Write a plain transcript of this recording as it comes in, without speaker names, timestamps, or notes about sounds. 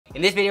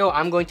In this video,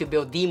 I'm going to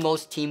build the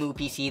most TEMU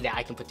PC that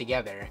I can put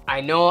together.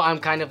 I know I'm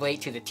kind of late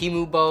to the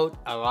TEMU boat.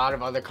 A lot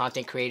of other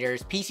content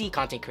creators, PC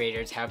content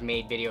creators, have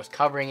made videos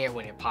covering it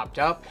when it popped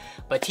up,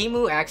 but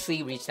TEMU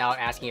actually reached out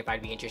asking if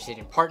I'd be interested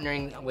in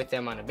partnering with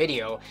them on a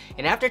video.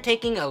 And after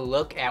taking a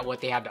look at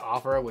what they have to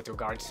offer with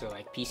regards to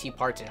like PC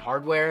parts and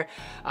hardware,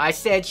 I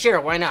said, sure,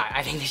 why not?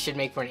 I think this should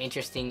make for an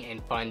interesting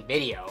and fun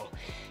video.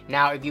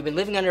 Now, if you've been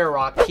living under a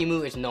rock,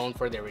 TEMU is known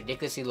for their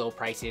ridiculously low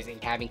prices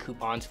and having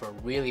coupons for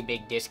really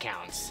big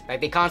discounts. Like,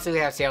 they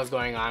constantly have sales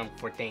going on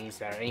for things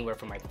that are anywhere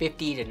from like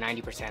 50 to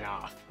 90%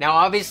 off. Now,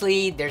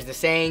 obviously, there's the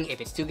saying, if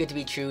it's too good to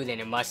be true, then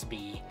it must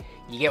be.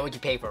 You get what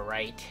you pay for,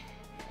 right?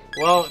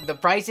 Well, the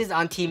prices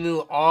on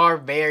TEMU are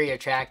very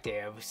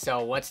attractive,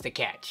 so what's the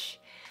catch?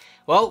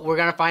 Well, we're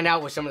gonna find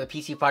out with some of the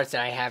PC parts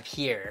that I have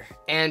here.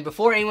 And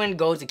before anyone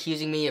goes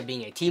accusing me of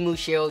being a TEMU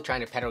shill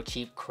trying to peddle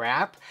cheap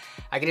crap,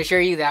 I can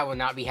assure you that will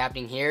not be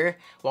happening here.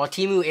 While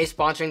TEMU is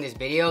sponsoring this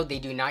video, they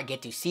do not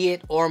get to see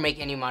it or make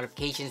any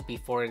modifications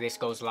before this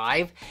goes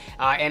live.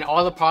 And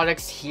all the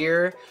products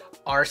here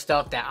are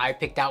stuff that I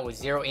picked out with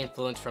zero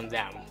influence from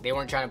them. They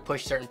weren't trying to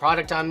push certain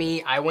product on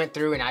me. I went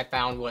through and I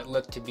found what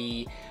looked to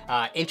be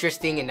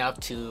interesting enough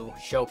to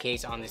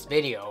showcase on this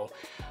video.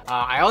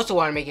 I also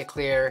want to make it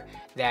clear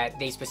that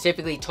they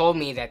specifically told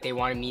me that they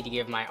wanted me to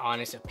give my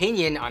honest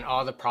opinion on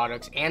all the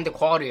products and the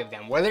quality of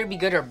them, whether it be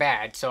good or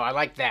bad, so I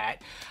like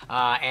that.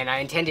 And I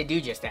intend to do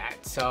just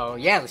that. So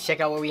yeah, let's check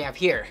out what we have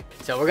here.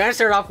 So we're gonna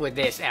start off with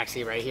this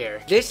actually right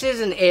here. This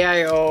is an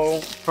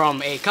AIO from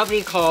a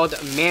company called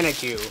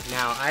Managew.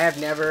 Now, I have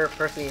never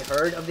personally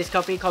heard of this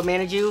company called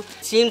Managew.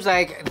 Seems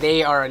like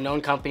they are a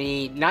known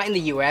company, not in the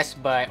US,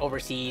 but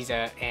overseas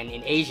and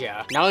in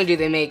Asia. Not only do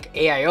they make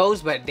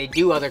AIOs, but they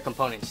do other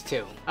components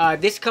too.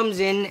 This comes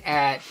in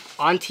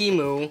on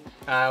TEMU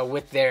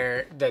with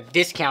the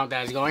discount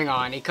that is going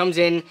on. It comes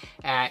in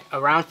at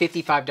around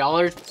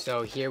 $55.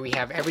 So here we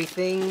have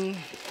everything,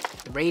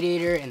 the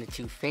radiator and the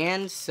two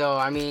fans. So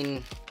I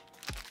mean,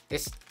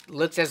 this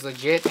looks as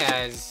legit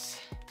as,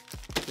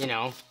 you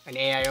know, an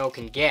AIO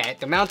can get.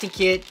 The mounting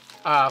kit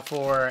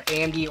for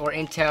AMD or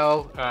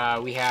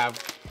Intel, we have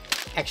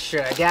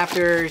extra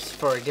adapters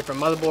for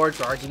different motherboards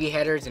for RGB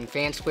headers and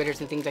fan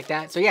splitters and things like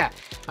that. So yeah,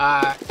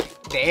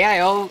 the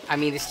AIO, I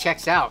mean, this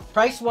checks out.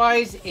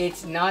 Price-wise,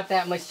 it's not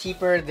that much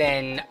cheaper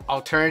than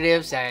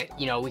alternatives that,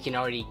 you know, we can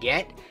already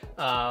get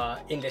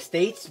in the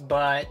States,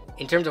 but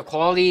in terms of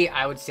quality,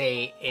 I would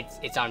say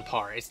it's on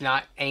par. It's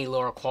not any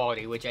lower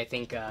quality, which I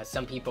think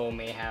some people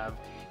may have,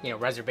 you know,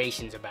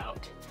 reservations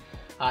about.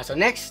 So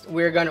next,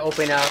 we're gonna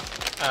open up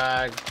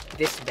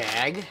this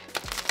bag.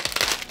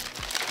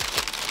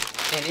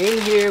 And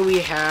in here we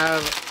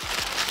have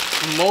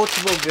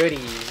multiple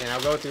goodies, and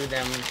I'll go through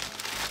them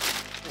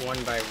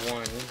one by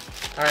one.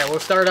 All right, we'll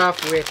start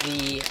off with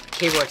the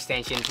cable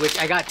extensions, which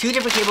I got two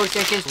different cable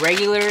extensions,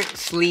 regular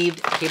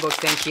sleeved cable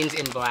extensions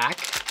in black.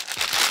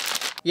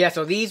 Yeah,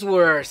 so these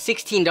were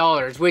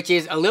 $16, which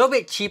is a little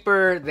bit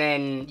cheaper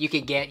than you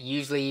could get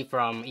usually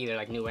from either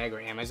like Newegg or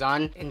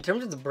Amazon. In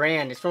terms of the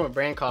brand, it's from a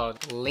brand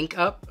called Link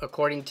Up,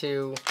 according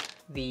to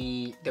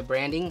the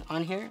branding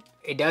on here.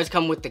 It does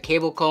come with the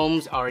cable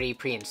combs already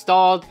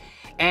pre-installed.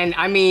 And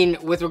I mean,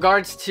 with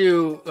regards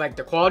to like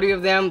the quality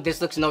of them, this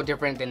looks no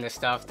different than the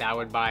stuff that I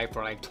would buy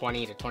for like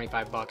 20 to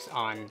 25 bucks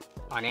on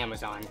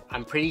Amazon.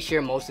 I'm pretty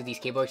sure most of these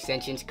cable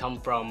extensions come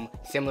from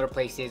similar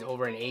places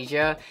over in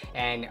Asia,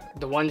 and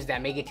the ones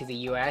that make it to the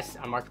US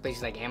on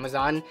marketplaces like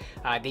Amazon,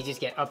 they just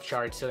get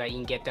upcharged so that you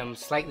can get them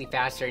slightly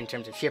faster in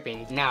terms of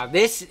shipping. Now,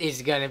 this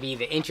is gonna be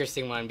the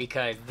interesting one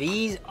because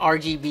these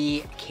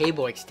RGB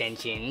cable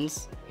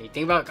extensions, if you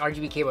think about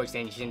RGB cable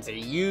extensions, they're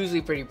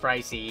usually pretty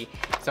pricey.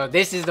 So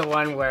this is the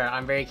one where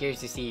I'm very curious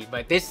to see,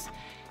 but this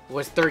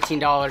was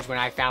 $13 when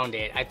I found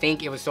it. I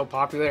think it was so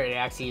popular it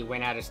actually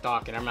went out of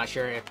stock, and I'm not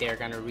sure if they're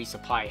gonna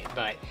resupply it,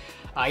 but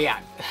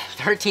yeah,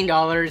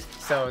 $13.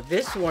 So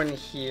this one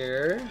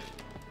here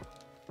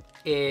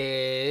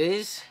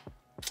is,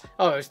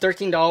 oh, it was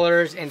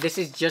 $13, and this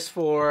is just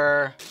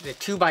for the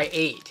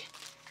 2x8.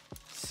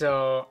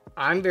 So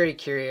I'm very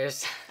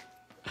curious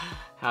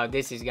how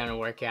this is gonna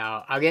work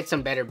out. I'll get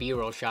some better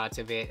B-roll shots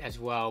of it as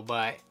well,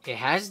 but it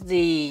has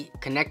the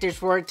connectors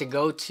for it to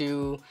go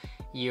to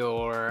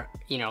your,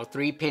 you know,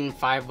 3-pin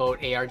 5-volt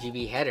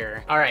ARGB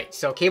header. All right,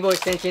 so cable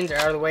extensions are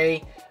out of the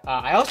way.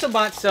 I also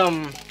bought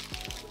some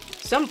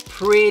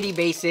pretty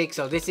basic.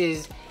 So this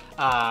is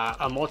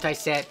a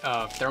multi-set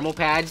of thermal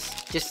pads,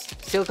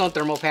 just silicone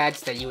thermal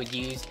pads that you would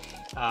use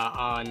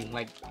on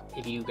like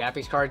if you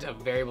graphics cards of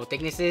variable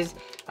thicknesses,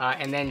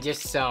 and then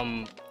just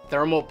some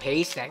thermal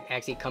paste that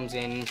actually comes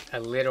in a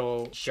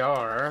little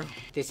jar.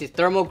 This is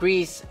Thermal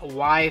Grease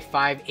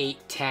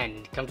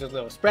Y5810. Comes with a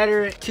little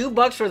spreader.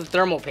 $2 for the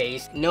thermal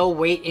paste. No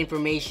weight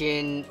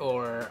information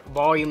or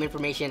volume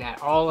information at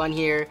all on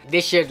here.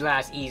 This should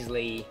last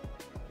easily,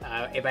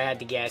 if I had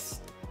to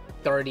guess,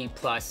 30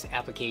 plus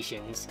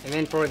applications. And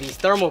then for these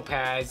thermal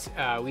pads,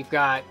 we've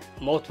got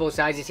multiple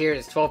sizes here.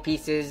 There's 12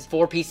 pieces,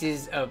 4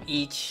 pieces of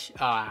each,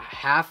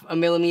 half a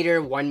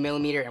millimeter, 1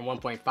 millimeter, and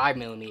 1.5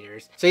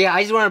 millimeters. So yeah,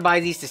 I just wanted to buy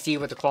these to see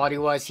what the quality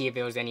was, see if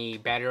it was any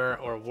better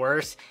or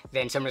worse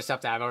than some of the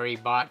stuff that I've already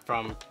bought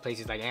from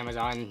places like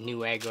Amazon,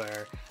 Newegg,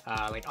 or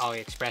like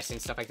AliExpress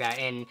and stuff like that.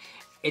 And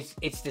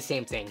it's the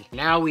same thing.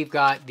 Now we've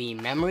got the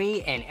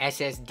memory and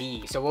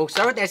SSD. So we'll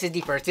start with the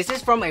SSD first. This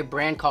is from a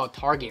brand called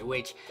Target,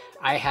 which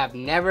I have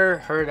never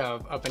heard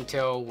of up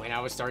until when I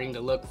was starting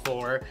to look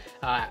for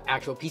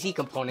actual PC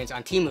components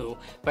on TEMU.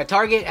 But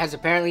Target has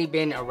apparently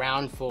been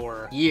around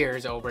for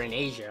years over in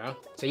Asia.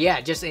 So yeah,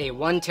 just a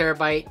 1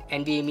 terabyte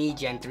NVMe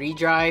Gen 3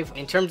 drive.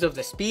 In terms of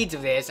the speeds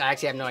of this, I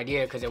actually have no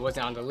idea because it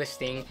wasn't on the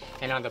listing.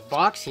 And on the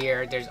box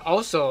here, there's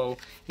also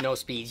no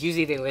speeds.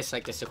 Usually they list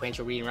like the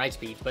sequential read and write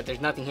speeds, but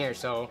there's nothing here.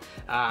 So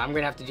I'm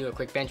gonna have to do a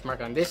quick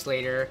benchmark on this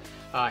later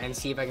and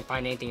see if I can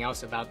find anything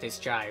else about this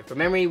drive. For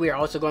memory, we are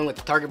also going with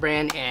the Target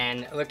brand,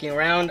 and looking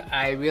around,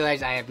 I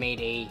realized I have made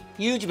a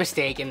huge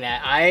mistake in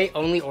that I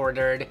only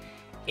ordered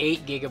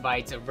 8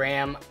 gigabytes of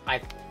RAM. I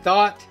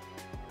thought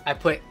I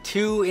put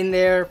 2 in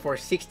there for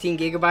 16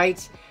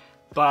 gigabytes,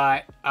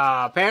 but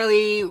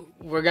apparently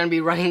we're gonna be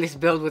running this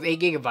build with 8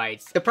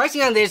 gigabytes. The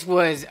pricing on this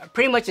was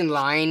pretty much in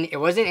line. It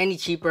wasn't any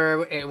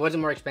cheaper, it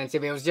wasn't more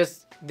expensive, it was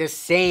just the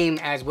same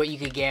as what you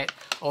could get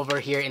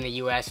over here in the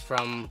US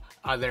from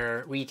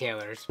other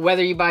retailers.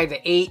 Whether you buy the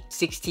 8,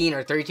 16,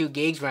 or 32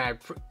 gigs, when I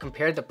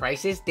compared the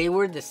prices, they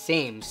were the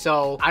same.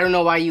 So I don't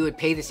know why you would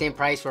pay the same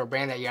price for a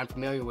brand that you're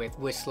unfamiliar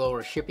with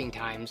slower shipping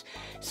times.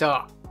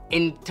 So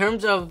in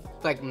terms of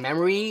like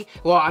memory,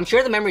 well, I'm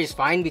sure the memory is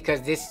fine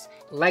because this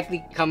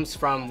likely comes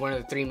from one of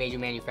the 3 major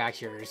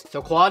manufacturers.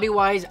 So quality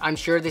wise, I'm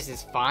sure this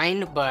is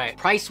fine, but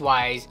price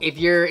wise, if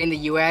you're in the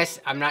US,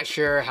 I'm not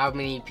sure how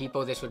many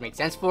people this would make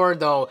sense for,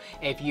 though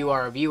if you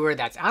are a viewer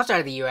that's outside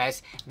of the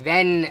US,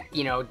 then,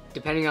 you know,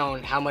 depending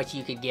on how much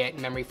you could get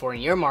memory for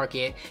in your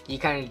market, you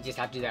kind of just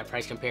have to do that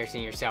price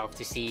comparison yourself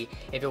to see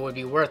if it would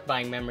be worth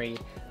buying memory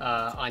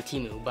on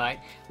TEMU. But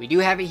we do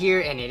have it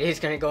here and it is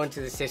gonna go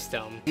into the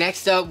system.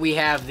 Next up, we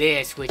have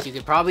this, which you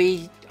could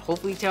probably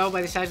hopefully tell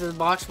by the size of the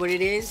box what it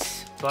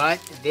is,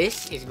 but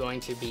this is going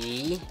to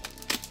be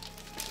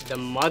the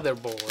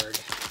motherboard.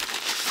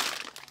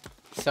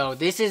 So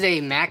this is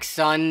a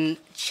Maxsun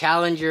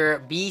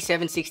Challenger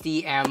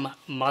B760M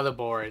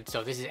motherboard.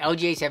 So this is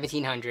LGA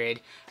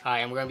 1700,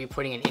 and we're gonna be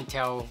putting an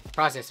Intel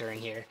processor in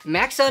here.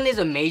 Maxsun is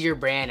a major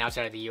brand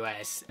outside of the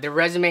US. Their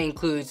resume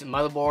includes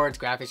motherboards,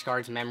 graphics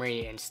cards,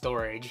 memory, and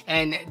storage.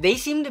 And they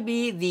seem to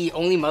be the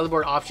only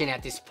motherboard option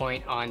at this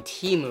point on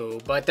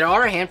TEMU, but there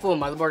are a handful of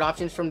motherboard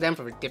options from them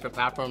for different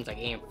platforms like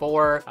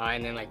AM4,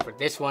 and then like for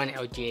this one,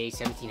 LGA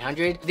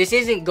 1700. This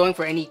isn't going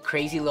for any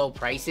crazy low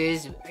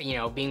prices, you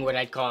know, being what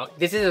I'd call,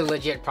 this is a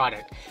legit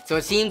product. So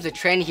it seems the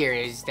trend here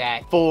is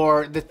that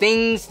for the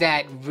things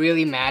that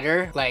really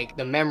matter, like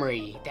the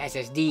memory, the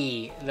SSD,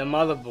 the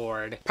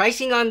motherboard,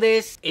 pricing on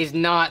this is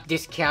not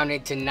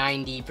discounted to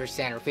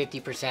 90% or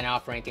 50%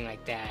 off or anything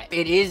like that.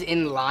 It is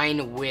in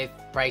line with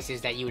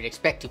prices that you would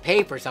expect to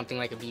pay for something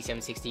like a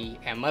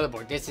B760M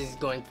motherboard. This is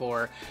going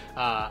for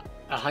 $100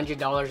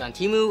 on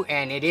TEMU,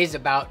 and it is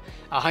about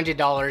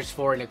 $100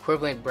 for an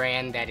equivalent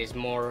brand that is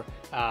more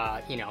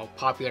you know,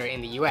 popular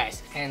in the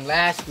US. And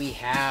last we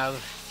have,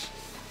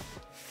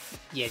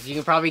 yes, you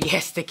can probably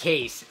guess the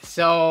case.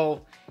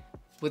 So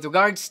with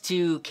regards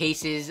to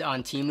cases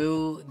on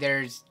TEMU,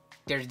 there's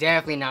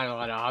definitely not a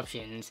lot of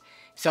options.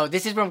 So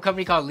this is from a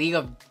company called League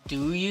of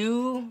Do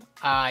You.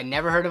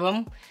 Never heard of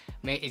them.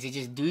 Is it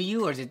just Do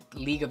You, or is it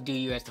League of Do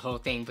You as the whole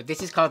thing? But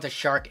this is called the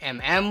Shark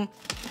MM.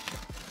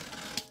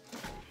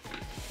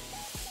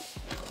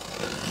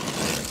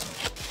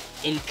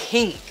 In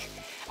pink.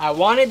 I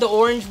wanted the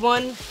orange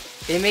one.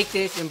 They make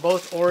this in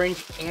both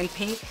orange and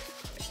pink.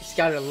 It's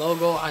got a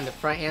logo on the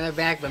front and the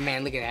back, but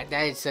man, look at that.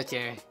 That is such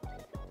a,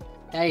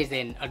 that is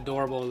an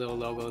adorable little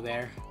logo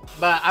there.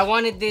 But I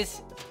wanted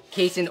this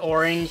case in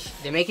orange.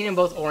 They make it in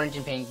both orange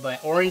and pink,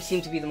 but orange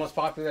seemed to be the most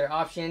popular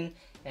option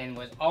and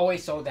was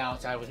always sold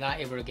out, so I was not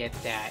able to get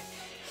that.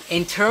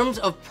 In terms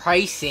of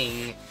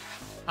pricing,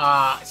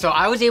 so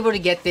I was able to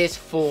get this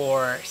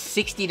for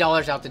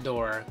 $60 out the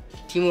door.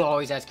 TEMU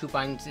always has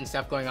coupons and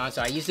stuff going on,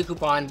 so I used the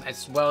coupon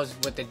as well as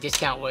what the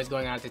discount was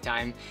going on at the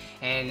time.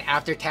 And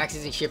after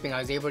taxes and shipping, I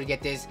was able to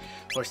get this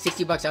for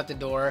 60 bucks out the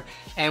door.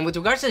 And with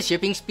regards to the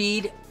shipping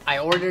speed, I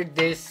ordered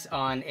this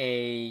on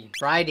a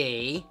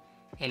Friday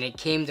and it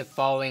came the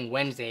following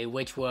Wednesday,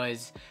 which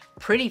was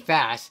pretty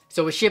fast.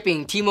 So with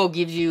shipping, TEMU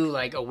gives you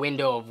like a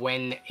window of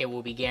when it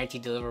will be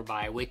guaranteed delivered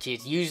by, which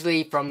is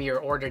usually from your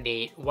order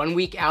date 1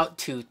 week out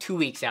to 2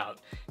 weeks out.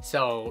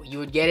 So you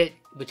would get it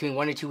between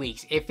 1 to 2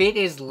 weeks. If it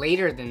is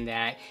later than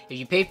that, if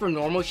you pay for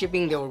normal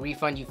shipping, they will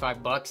refund you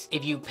 $5.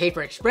 If you pay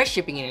for express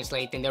shipping and it's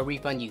late, then they'll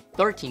refund you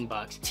 13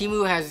 bucks.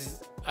 TEMU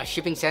has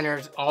shipping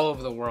centers all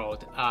over the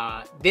world.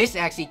 This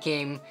actually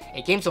came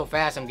so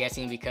fast, I'm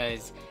guessing,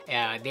 because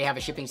they have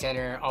a shipping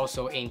center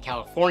also in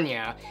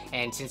California,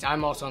 and since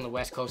I'm also on the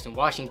West Coast in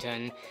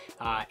Washington,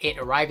 it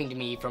arriving to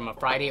me from a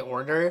Friday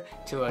order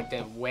to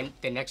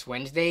the next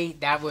Wednesday,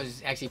 that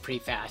was actually pretty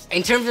fast.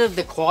 In terms of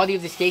the quality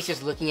of this case,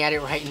 just looking at it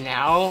right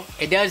now,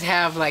 it does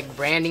have like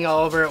branding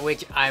all over it,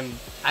 which I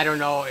don't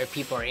know if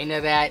people are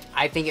into that.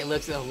 I think it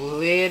looks a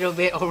little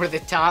bit over the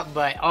top,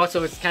 but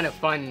also it's kind of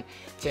fun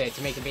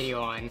to make a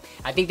video on.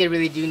 I think they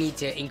really do need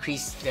to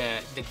increase the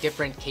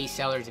different case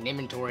sellers and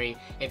inventory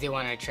if they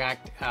want to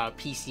attract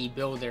PC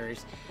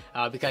builders,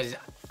 because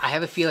I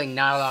have a feeling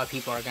not a lot of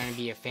people are going to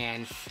be a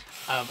fan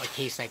of a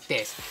case like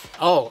this.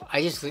 Oh,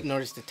 I just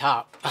noticed the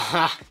top.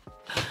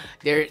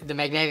 The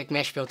magnetic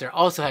mesh filter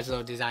also has a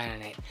little design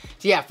on it.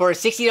 So yeah, for a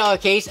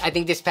 $60 case, I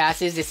think this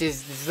passes.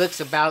 This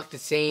looks about the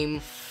same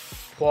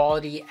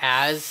quality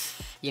as,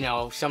 you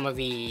know, some of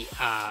the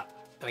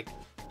like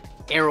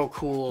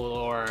AeroCool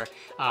or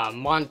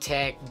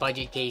Montech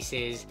budget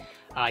cases,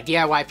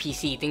 DIY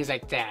PC, things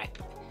like that.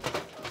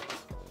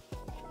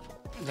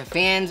 The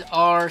fans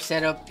are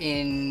set up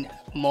in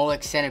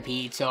Molex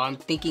Centipede, so I'm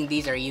thinking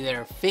these are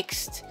either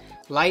fixed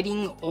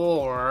lighting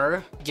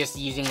or just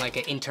using like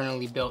an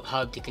internally built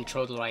hub to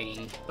control the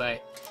lighting.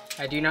 But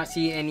I do not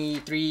see any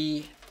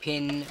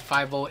 3-pin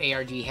 5-volt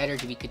ARG header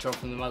to be controlled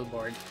from the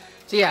motherboard.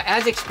 So yeah,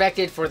 as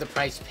expected for the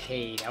price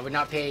paid, I would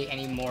not pay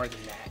any more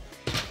than that.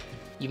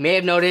 You may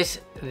have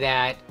noticed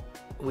that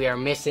we are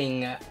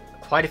missing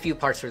quite a few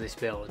parts for this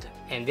build,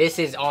 and this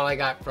is all I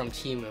got from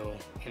TEMU.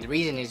 And the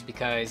reason is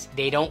because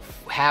they don't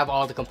have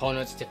all the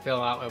components to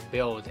fill out a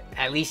build,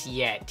 at least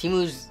yet.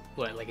 TEMU's,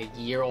 what, like a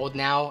year old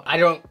now? I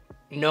don't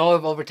know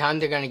if over time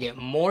they're gonna get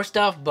more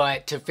stuff,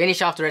 but to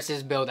finish off the rest of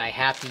this build, I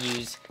have to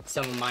use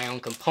some of my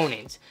own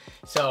components.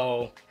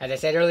 So, as I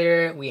said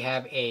earlier, we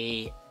have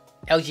a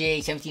LGA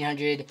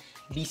 1700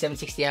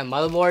 B760M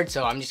motherboard,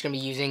 so I'm just going to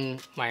be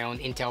using my own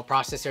Intel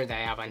processor that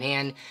I have on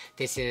hand.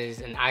 This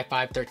is an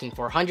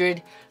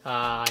i5-13400.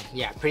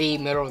 Yeah, pretty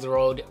middle of the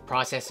road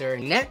processor.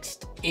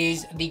 Next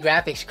is the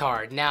graphics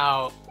card.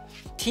 Now,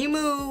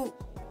 TEMU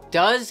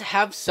does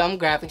have some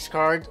graphics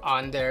cards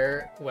on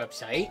their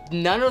website.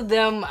 None of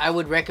them I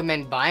would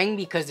recommend buying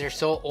because they're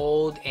so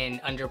old and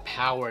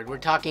underpowered. We're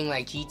talking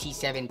like GT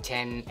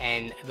 710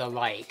 and the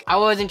like. I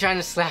wasn't trying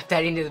to slap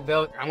that into the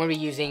build. I'm going to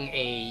be using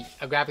a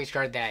graphics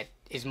card that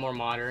is more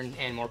modern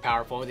and more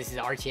powerful. This is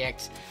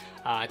RTX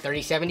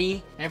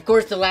 3070. And of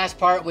course the last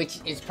part, which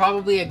is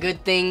probably a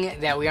good thing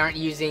that we aren't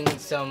using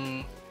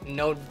some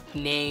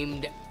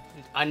no-named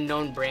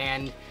unknown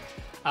brand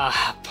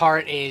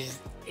part, is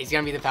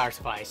gonna be the power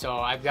supply. So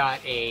I've got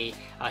a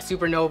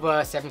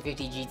Supernova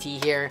 750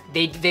 GT here.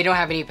 They don't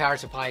have any power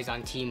supplies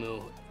on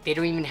TEMU. They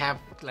don't even have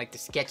like the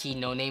sketchy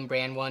no-name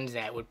brand ones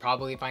that would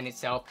probably find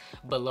itself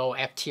below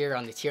F tier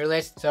on the tier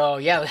list. So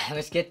yeah,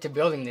 let's get to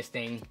building this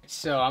thing.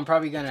 So I'm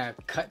probably gonna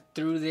cut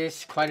through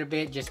this quite a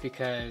bit just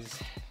because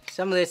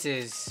some of this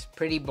is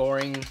pretty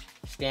boring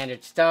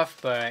standard stuff,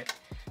 but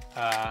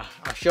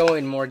I'll show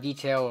in more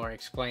detail or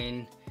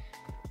explain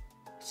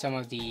some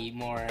of the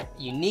more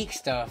unique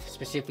stuff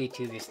specifically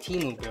to this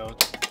TEMU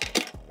build.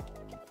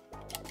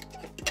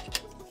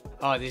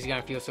 Oh, this is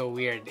gonna feel so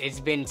weird.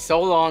 It's been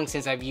so long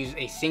since I've used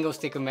a single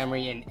stick of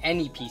memory in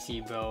any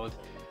PC build.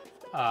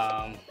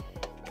 But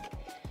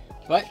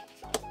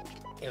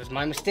it was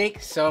my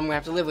mistake, so I'm gonna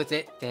have to live with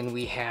it. Then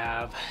we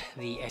have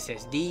the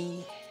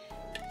SSD.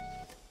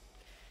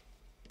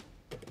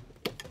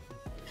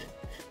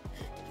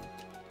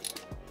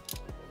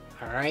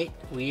 Alright,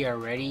 we are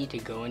ready to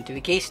go into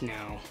the case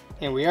now.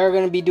 And we are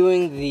going to be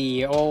doing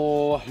the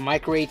old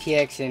micro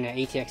ATX and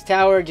ATX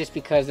tower just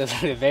because of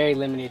the very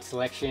limited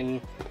selection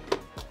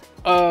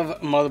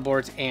of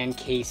motherboards and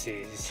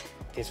cases.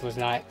 This was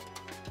not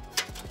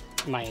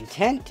my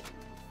intent,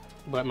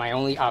 but my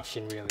only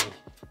option really.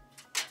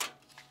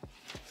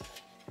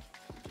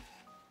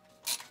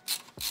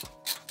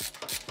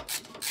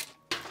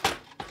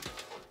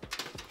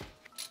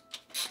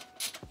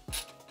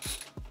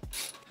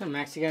 I'm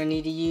actually going to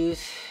need to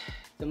use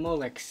the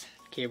Molex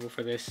cable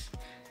for this.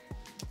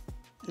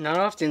 Not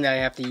often that I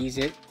have to use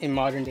it in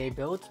modern day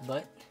builds,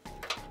 but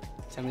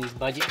some of these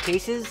budget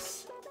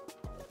cases,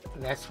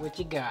 that's what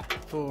you got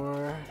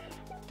for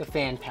the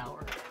fan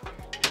power.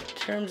 In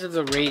terms of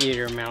the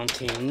radiator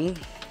mounting,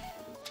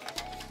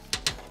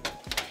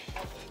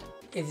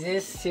 is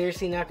this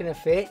seriously not gonna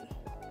fit?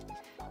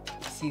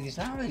 See, there's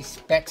not really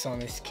specs on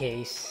this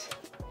case.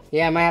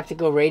 Yeah, I might have to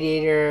go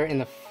radiator in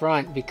the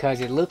front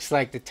because it looks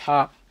like the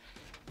top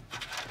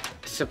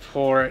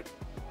support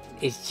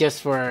is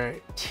just for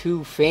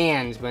 2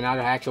 fans, but not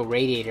an actual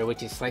radiator,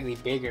 which is slightly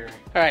bigger.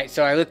 Alright,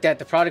 so I looked at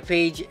the product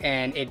page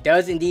and it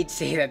does indeed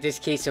say that this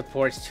case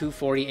supports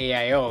 240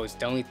 AIOs.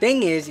 The only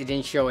thing is, it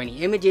didn't show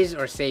any images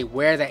or say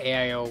where the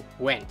AIO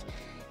went.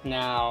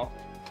 Now,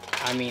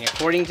 I mean,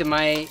 according to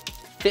my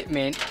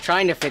fitment,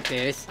 trying to fit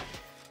this,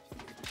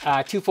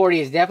 240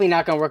 is definitely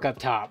not gonna work up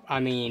top. I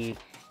mean,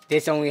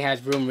 this only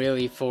has room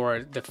really for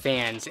the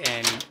fans,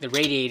 and the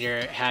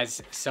radiator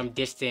has some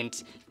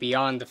distance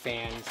beyond the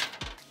fans.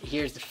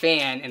 Here's the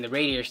fan, and the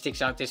radiator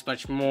sticks out this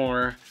much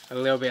more, a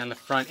little bit on the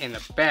front and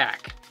the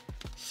back.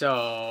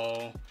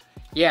 So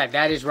yeah,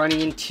 that is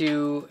running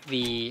into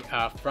the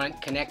front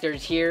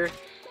connectors here,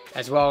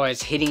 as well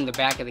as hitting the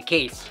back of the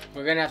case.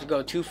 We're gonna have to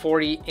go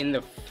 240 in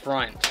the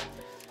front.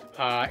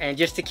 And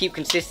just to keep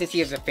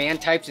consistency of the fan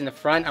types in the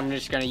front, I'm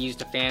just gonna use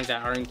the fans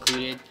that are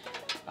included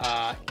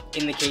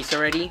in the case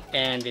already.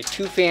 And the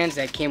 2 fans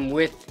that came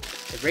with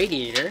the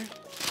radiator,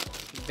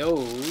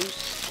 those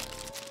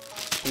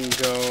can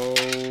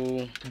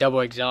go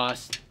double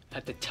exhaust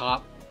at the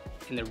top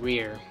and the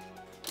rear.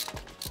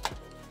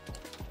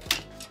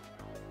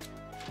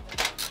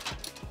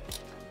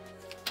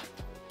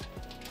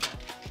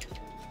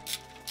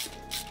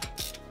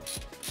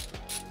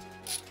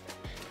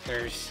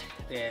 There's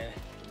the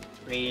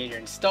radiator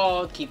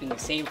installed, keeping the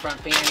same front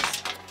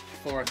fans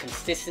for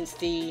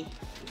consistency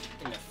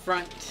in the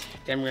front.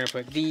 Then we're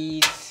gonna put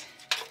these,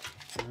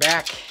 the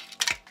back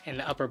and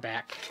the upper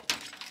back.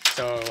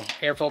 So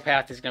airflow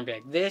path is gonna be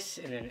like this,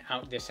 and then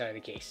out this side of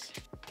the case.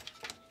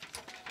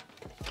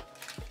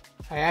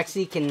 I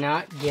actually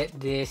cannot get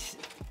this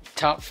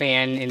top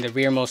fan in the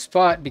rearmost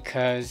spot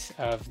because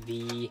of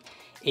the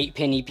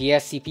 8-pin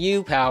EPS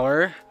CPU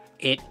power.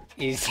 It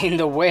is in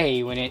the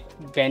way when it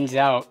bends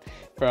out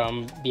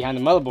from behind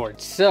the motherboard.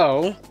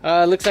 So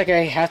looks like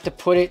I have to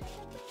put it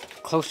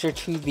closer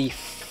to the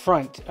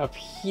front up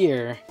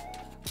here.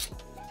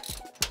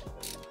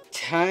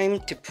 Time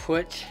to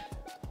put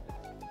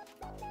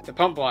the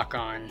pump block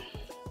on.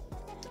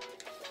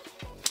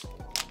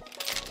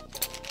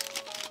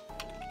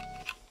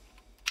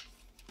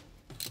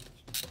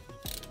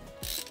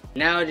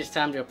 Now it is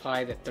time to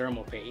apply the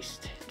thermal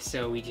paste.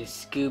 So we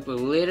just scoop a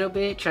little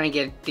bit, trying to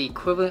get the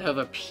equivalent of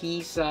a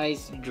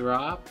pea-sized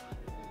drop.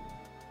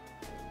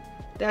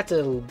 That's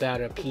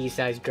about a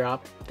pea-sized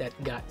drop that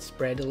got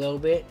spread a little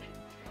bit.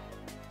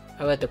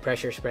 I let the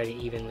pressure spread it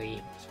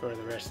evenly. As for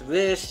the rest of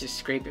this, just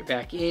scrape it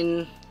back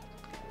in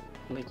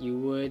like you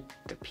would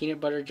the peanut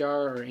butter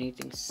jar or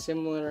anything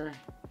similar.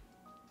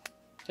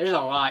 There's a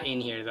lot in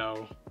here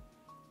though.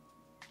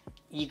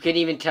 You could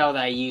even tell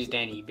that I used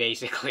any,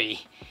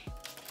 basically.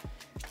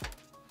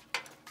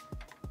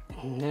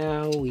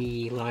 Now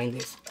we line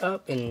this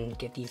up and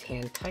get these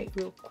hand tight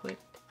real quick.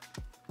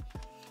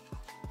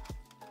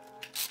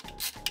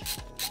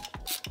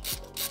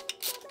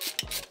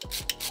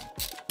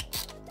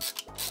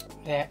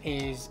 That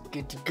is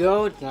good to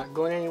go. It's not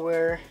going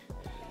anywhere.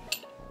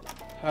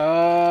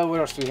 What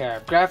else do we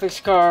have?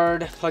 Graphics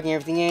card, plugging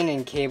everything in,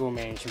 and cable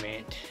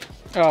management.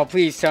 Oh,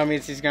 please tell me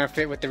this is gonna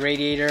fit with the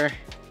radiator.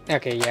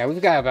 Okay, yeah,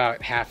 we've got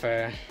about half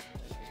a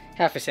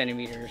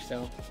centimeter or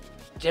so.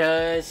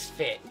 Does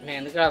fit.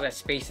 Man, look at all that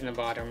space in the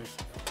bottom.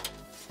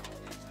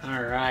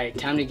 Alright,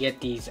 time to get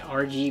these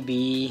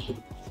RGB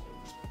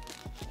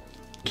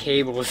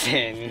cables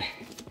in.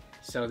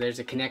 So there's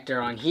a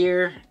connector on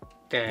here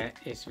that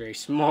is very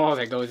small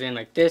that goes in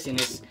like this, and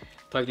it's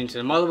plugged into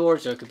the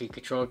motherboard, so it could be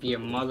controlled via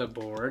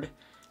motherboard.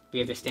 We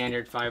have the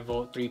standard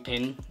 5-volt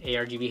 3-pin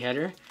ARGB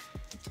header.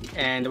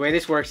 And the way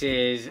this works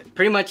is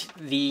pretty much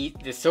the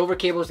silver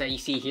cables that you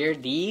see here,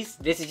 this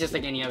is just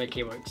like any other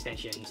cable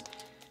extensions.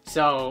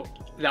 So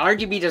the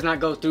RGB does not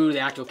go through the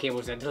actual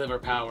cables that deliver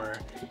power.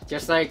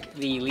 Just like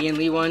the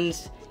Lee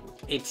ones,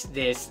 it's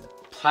this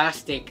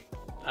plastic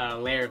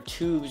layer of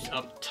tubes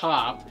up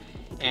top,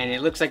 and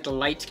it looks like the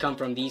lights come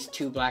from these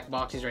 2 black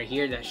boxes right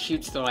here that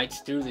shoots the lights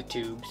through the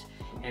tubes,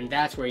 and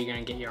that's where you're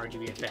gonna get your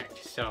RGB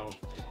effect. So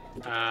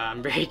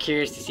I'm very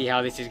curious to see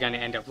how this is gonna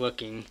end up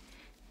looking.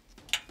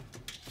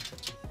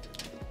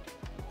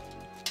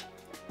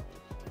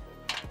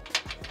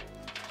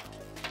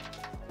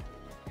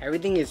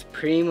 Everything is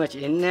pretty much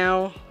in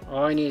now.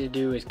 All I need to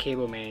do is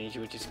cable manage,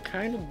 which is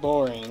kind of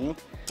boring.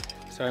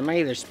 So I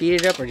might either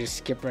speed it up or just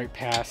skip right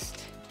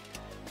past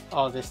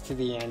all this to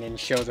the end and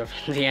show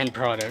the end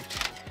product.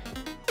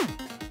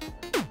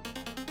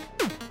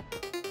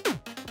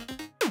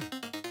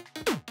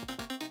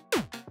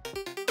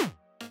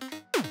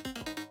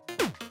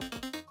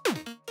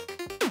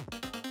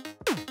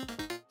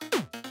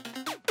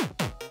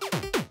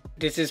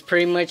 This is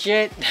pretty much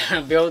it.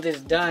 Build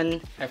is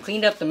done. I've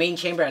cleaned up the main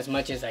chamber as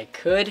much as I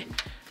could.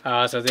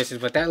 So this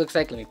is what that looks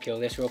like. Let me peel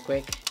this real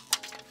quick.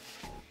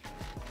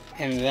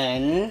 And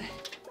then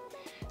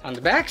on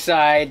the back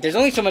side, there's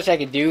only so much I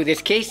could do.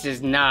 This case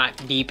is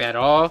not deep at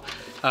all.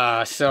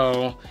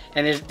 And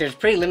there's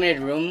pretty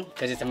limited room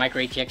because it's a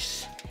micro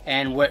ATX.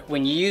 And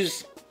when you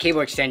use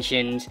cable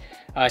extensions,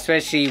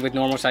 especially with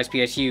normal size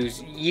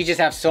PSUs, you just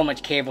have so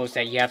much cables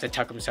that you have to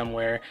tuck them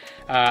somewhere.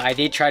 I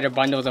did try to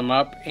bundle them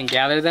up and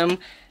gather them,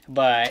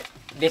 but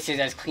this is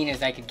as clean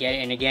as I could get it.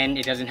 And again,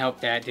 it doesn't help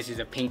that this is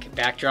a pink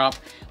backdrop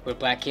with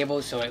black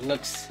cables, so it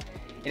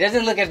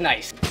doesn't look as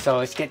nice. So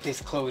let's get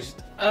this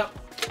closed up.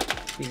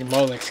 These are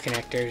Molex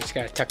connectors,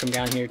 gotta tuck them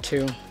down here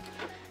too.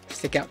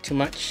 Stick out too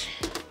much.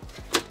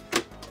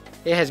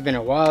 It has been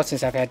a while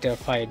since I've had to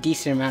apply a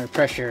decent amount of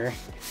pressure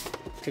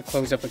to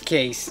close up a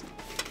case.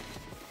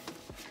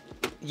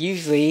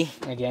 usually,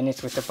 again,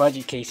 it's with the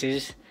budget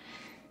cases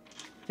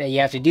that you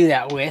have to do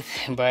that with,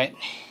 but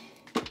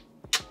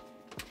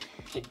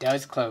it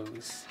does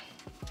close.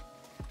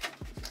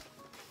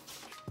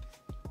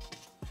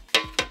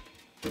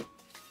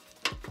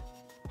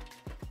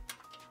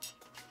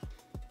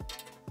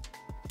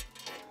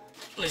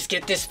 Let's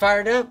get this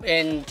fired up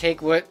and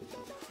take what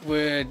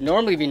would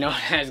normally be known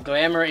as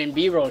glamour and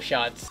B-roll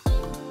shots.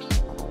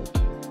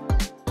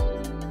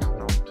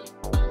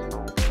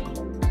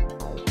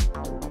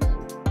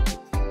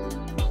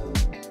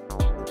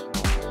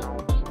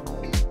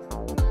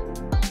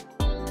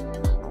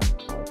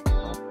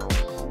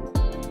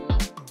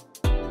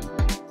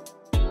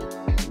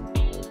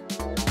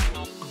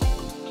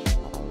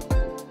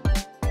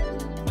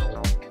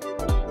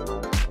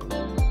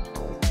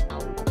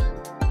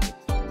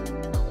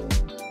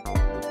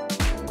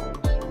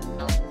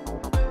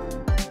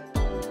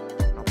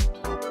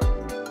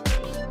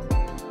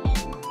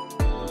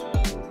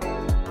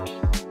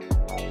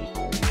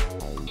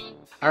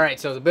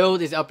 Alright, so the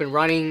build is up and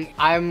running.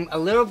 I'm a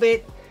little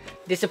bit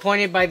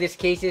disappointed by this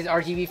cases,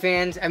 RGB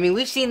fans. I mean,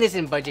 we've seen this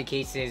in budget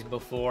cases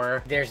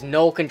before. There's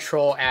no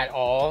control at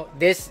all.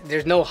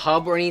 There's no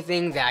hub or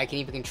anything that I can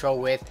even control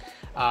with.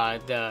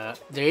 There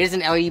is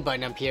an LED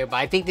button up here, but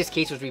I think this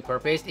case was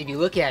repurposed. If you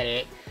look at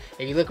it,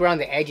 if you look around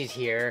the edges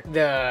here,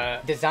 the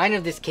design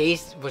of this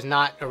case was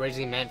not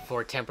originally meant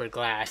for tempered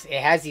glass.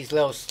 It has these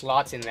little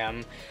slots in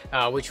them,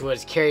 which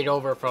was carried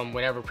over from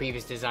whatever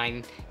previous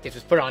design this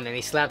was put on, and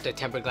they slapped a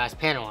tempered glass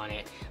panel on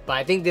it. But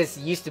I think this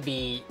used to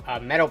be a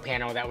metal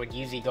panel that would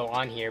usually go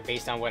on here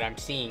based on what I'm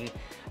seeing,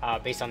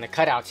 based on the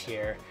cutouts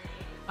here.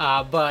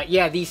 But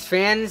yeah, these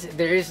fans,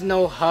 there is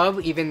no hub,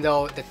 even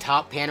though the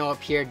top panel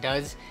up here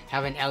does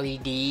have an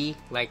LED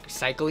like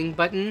cycling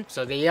button.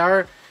 So they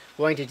are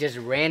going to just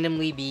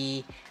randomly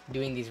be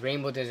doing these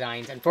rainbow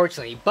designs,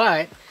 unfortunately.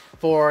 But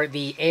for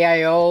the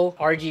AIO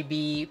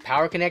RGB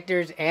power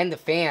connectors and the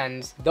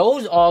fans,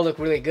 those all look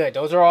really good.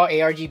 Those are all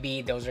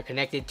ARGB. Those are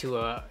connected to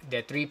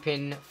the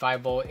 3-pin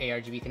 5-volt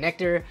ARGB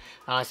connector.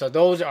 So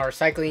those are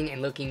cycling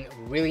and looking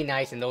really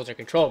nice, and those are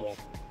controllable.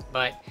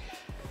 But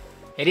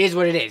it is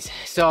what it is.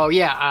 So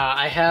yeah,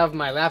 I have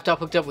my laptop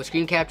hooked up with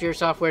screen capture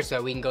software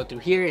so we can go through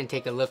here and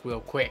take a look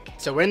real quick.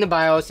 So we're in the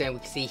BIOS, and we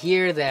can see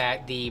here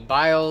that the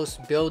BIOS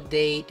build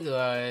date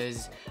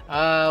was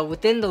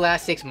within the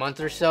last 6 months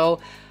or so.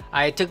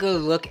 I took a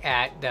look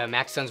at the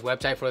Maxsun's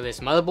website for this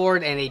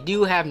motherboard, and they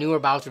do have newer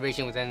BIOS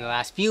version within the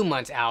last few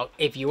months out.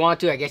 If you want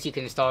to, I guess you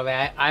can install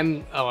that.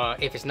 I'm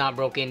if it's not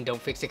broken,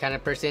 don't fix it kind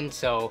of person.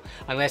 So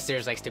unless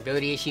there's like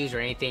stability issues or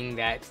anything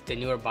that the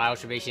newer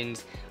BIOS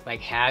versions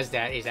like has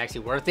that is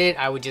actually worth it,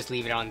 I would just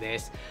leave it on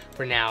this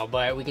for now.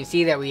 But we can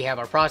see that we have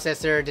our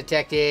processor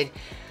detected.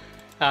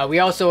 We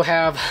also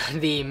have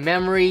the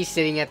memory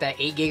sitting at that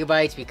 8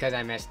 gigabytes because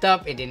I messed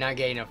up and did not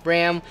get enough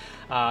RAM.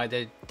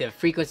 The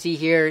frequency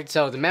here,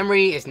 so the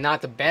memory is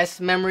not the best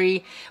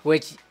memory,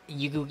 which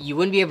you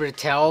wouldn't be able to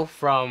tell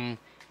from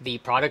the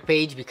product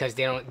page because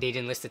they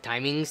didn't list the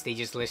timings, they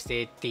just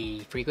listed the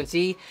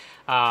frequency.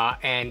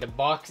 And the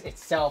box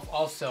itself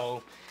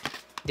also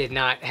did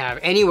not have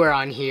anywhere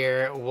on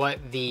here what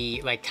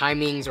the like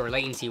timings or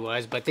latency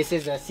was, but this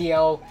is a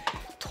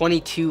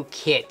CL22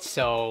 kit,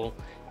 so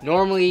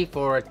normally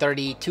for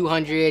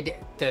 3200,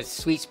 the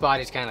sweet spot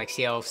is kind of like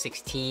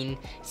CL16,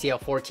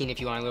 CL14 if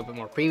you want a little bit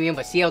more premium,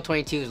 but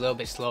CL22 is a little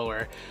bit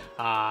slower.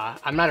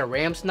 I'm not a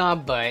RAM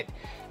snob, but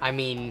I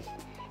mean,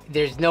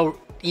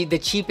 the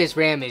cheapest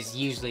RAM is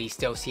usually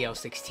still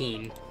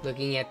CL16.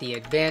 Looking at the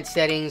advanced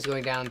settings,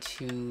 going down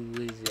to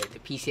the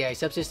PCI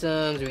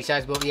subsystems,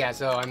 resizable, yeah,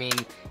 so I mean,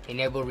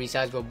 enable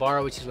resizable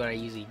bar, which is what I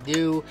usually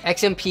do.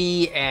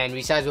 XMP and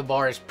resizable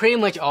bar is pretty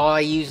much all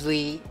I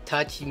usually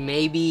touch,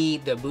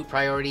 maybe the boot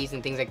priorities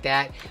and things like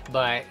that,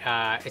 but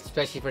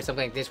especially for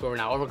something like this where we're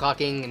not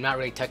overclocking, I'm not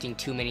really touching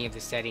too many of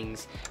the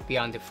settings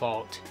beyond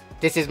default.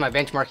 This is my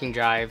benchmarking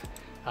drive,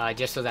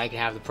 just so that I can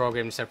have the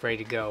program and stuff ready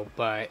to go,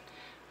 but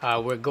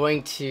we're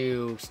going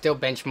to still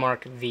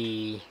benchmark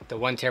the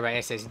 1 terabyte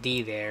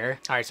SSD there.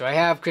 Alright, so I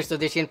have Crystal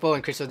Disk Info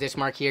and Crystal Disk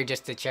Mark here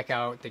just to check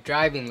out the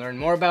drive and learn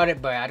more about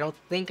it, but I don't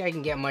think I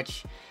can get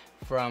much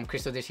from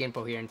Crystal Disk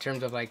Info here in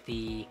terms of like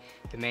the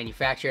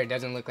manufacturer. It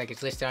doesn't look like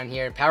it's listed on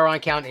here. Power on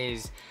count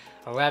is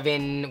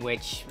 11,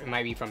 which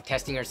might be from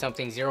testing or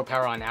something. 0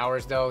 power on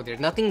hours though. There's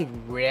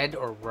nothing read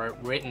or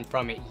written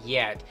from it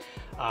yet.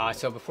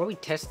 So before we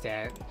test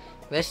that,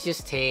 let's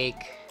just take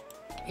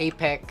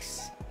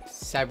Apex,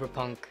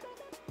 Cyberpunk,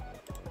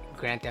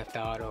 Grand Theft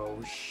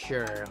Auto,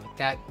 sure.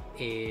 That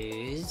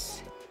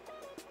is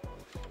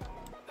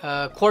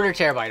a 1/4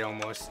 terabyte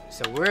almost.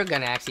 So we're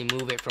gonna actually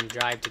move it from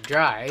drive to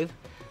drive,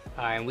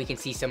 and we can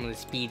see some of the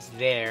speeds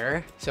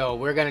there. So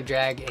we're gonna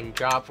drag and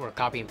drop or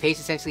copy and paste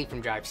essentially from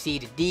drive C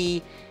to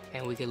D,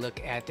 and we can look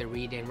at the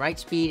read and write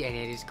speed, and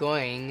it is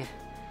going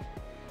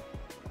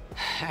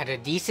at a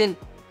decent,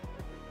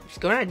 it's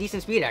going at a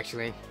decent speed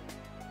actually.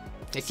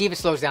 Let's see if it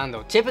slows down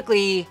though.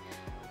 Typically,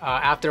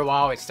 after a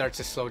while it starts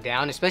to slow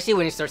down, especially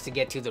when it starts to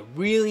get to the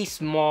really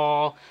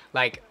small,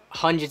 like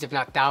hundreds, if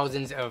not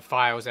thousands, of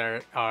files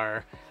that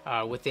are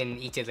within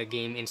each of the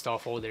game install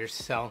folders.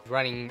 So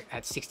running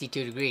at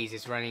 62 degrees,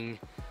 it's running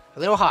a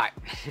little hot.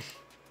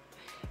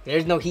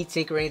 There's no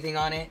heatsink or anything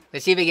on it.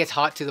 Let's see if it gets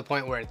hot to the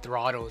point where it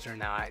throttles or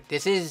not.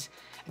 This is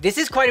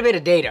quite a bit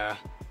of data.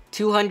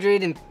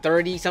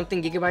 230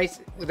 something gigabytes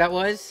that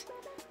was.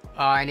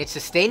 And it's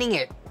sustaining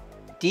it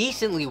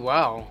decently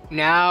well.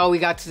 Now we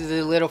got to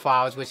the little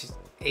files, which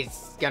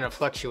is gonna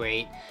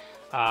fluctuate,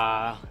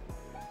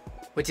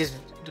 which is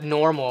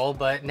normal,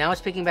 but now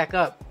it's picking back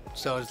up.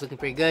 So it's looking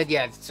pretty good.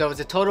 Yeah, so it's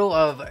a total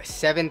of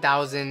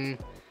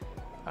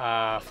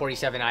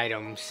 7,047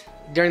 items.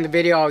 During the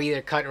video, I'll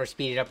either cut or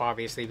speed it up,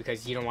 obviously,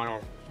 because you don't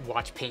want to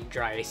watch paint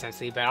dry,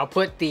 essentially. But I'll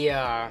put the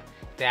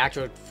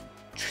actual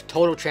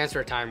total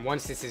transfer time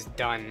once this is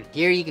done.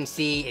 Here you can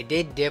see it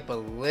did dip a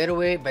little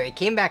bit, but it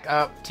came back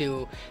up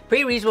to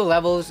pretty reasonable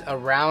levels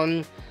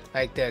around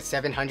like the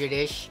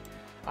 700-ish.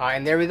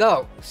 And there we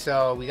go.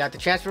 So we got the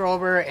transfer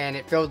over and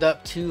it filled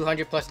up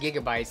 200 plus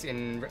gigabytes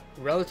in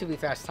relatively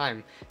fast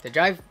time. The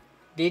drive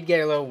did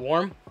get a little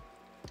warm.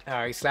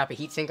 You slap a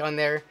heatsink on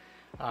there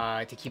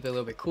to keep it a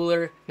little bit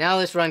cooler. Now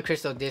let's run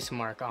Crystal Disk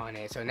Mark on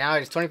it. So now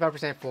it's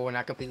 25% full,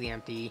 not completely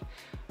empty.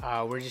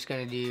 We're just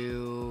gonna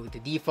do the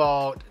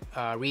default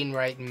read and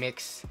write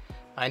mix.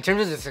 In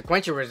terms of the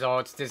sequential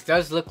results, this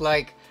does look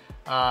like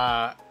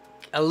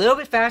a little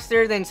bit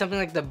faster than something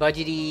like the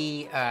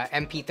budgety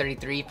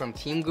MP33 from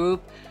Team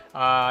Group.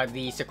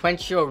 The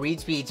sequential read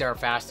speeds are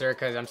faster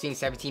because I'm seeing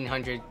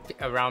 1700,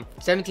 around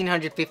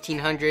 1700,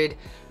 1500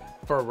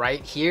 for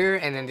right here,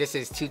 and then this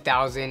is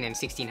 2000 and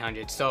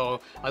 1600.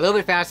 So a little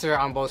bit faster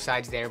on both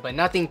sides there, but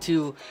nothing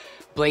too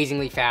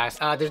blazingly fast.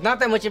 There's not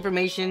that much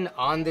information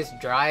on this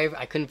drive.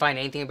 I couldn't find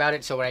anything about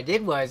it, so what I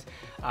did was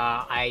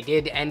I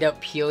did end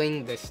up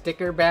peeling the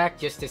sticker back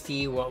just to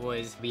see what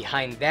was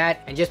behind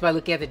that, and just by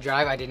looking at the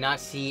drive I did not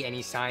see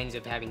any signs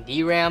of having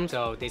DRAM.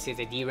 So this is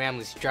a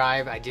DRAM-less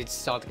drive. I did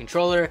install the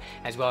controller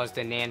as well as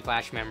the NAND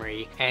flash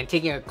memory, and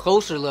taking a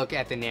closer look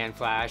at the NAND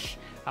flash,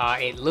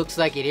 it looks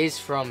like it is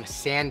from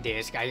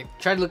SanDisk. I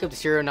tried to look up the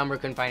serial number,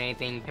 couldn't find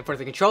anything. And for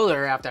the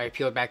controller, after I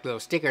peeled back the little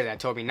sticker that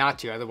told me not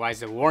to, otherwise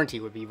the warranty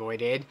would be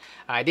voided,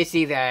 I did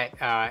see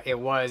that it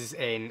was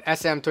an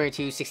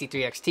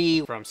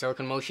SM2263XT from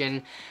Silicon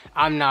Motion.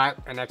 I'm not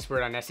an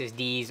expert on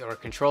SSDs or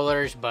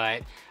controllers,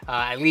 but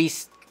at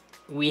least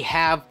we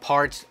have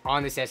parts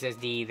on this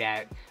SSD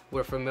that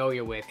we're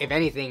familiar with. If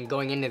anything,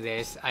 going into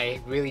this, I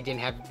really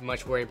didn't have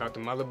much worry about the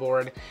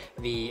motherboard,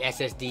 the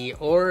SSD,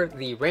 or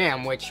the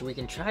RAM, which we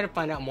can try to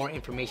find out more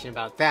information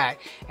about that.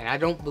 And I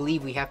don't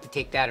believe we have to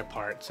take that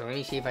apart. So let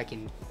me see if I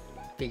can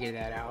figure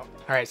that out.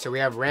 All right, so we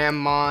have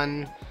RAM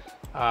on,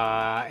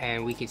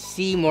 and we can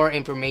see more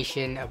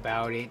information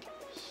about it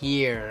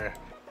here.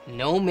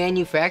 No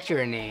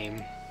manufacturer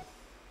name.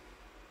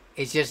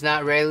 It's just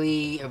not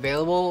readily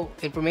available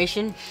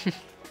information.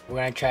 We're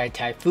gonna try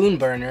Typhoon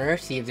Burner,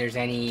 see if there's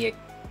any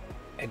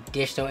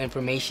additional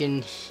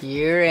information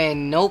here,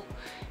 and nope.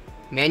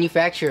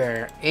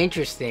 Manufacturer,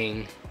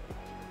 interesting.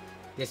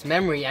 This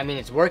memory, I mean,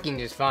 it's working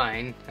just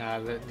fine.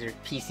 The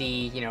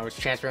PC, you know, it's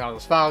transferring all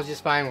those files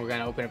just fine. We're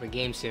gonna open up a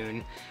game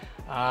soon.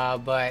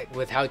 But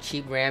with how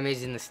cheap RAM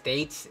is in the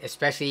States,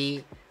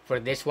 especially for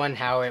this one,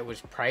 how it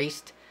was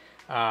priced,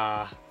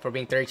 for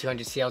being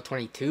 3200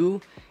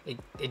 CL22,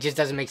 it just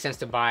doesn't make sense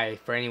to buy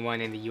for anyone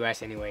in the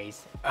US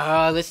anyways.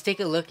 Let's take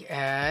a look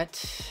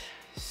at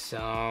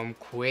some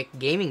quick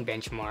gaming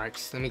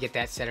benchmarks. Let me get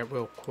that set up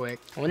real quick.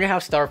 I wonder how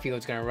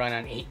Starfield's gonna run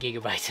on 8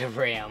 gigabytes of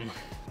RAM.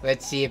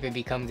 Let's see if it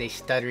becomes a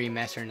stuttery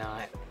mess or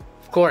not.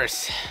 Of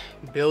course,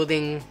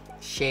 building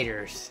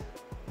shaders,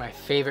 my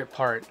favorite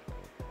part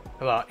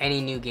about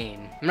any new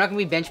game. I'm not gonna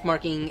be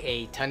benchmarking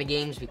a ton of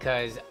games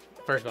because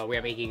first of all, we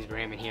have 8 gigs of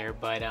RAM in here,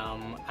 but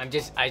I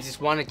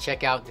just want to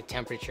check out the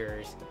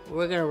temperatures.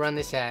 We're gonna run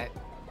this at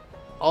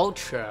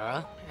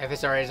Ultra.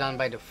 FSR is on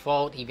by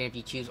default, even if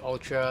you choose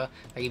Ultra.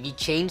 Like if you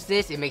change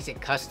this, it makes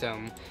it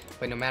custom,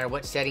 but no matter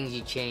what settings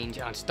you change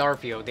on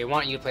Starfield, they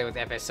want you to play with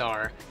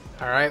FSR.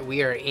 All right,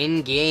 we are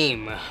in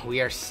game.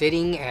 We are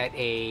sitting at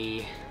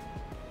a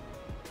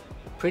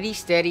pretty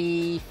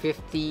steady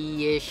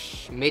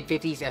 50-ish,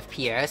 mid-50s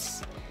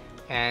FPS,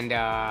 and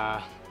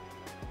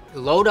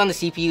load on the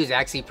CPU is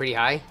actually pretty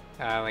high,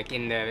 like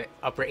in the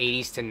upper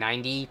 80s to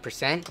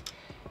 90%,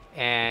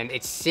 and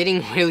it's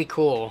sitting really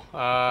cool.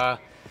 I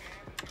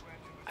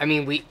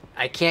mean,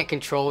 I can't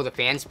control the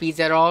fan speeds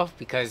at all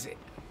because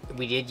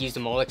we did use the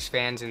Molex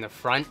fans in the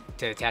front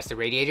to attach the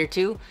radiator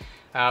to,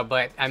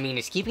 but I mean,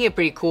 it's keeping it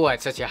pretty cool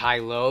at such a high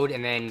load.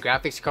 And then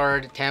graphics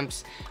card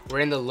temps, we're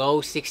in the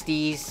low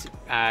 60s.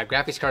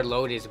 Graphics card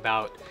load is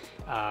about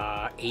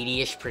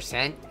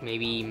 80-ish%,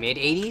 maybe mid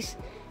 80s.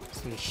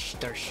 Let me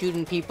start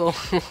shooting people.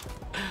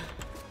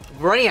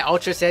 We're running at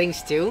ultra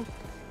settings too,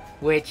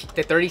 which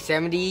the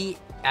 3070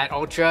 at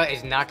ultra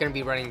is not going to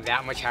be running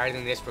that much higher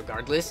than this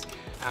regardless.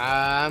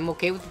 I'm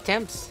okay with the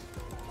temps.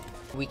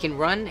 We can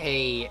run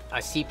a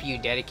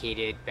CPU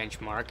dedicated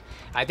benchmark.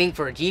 I think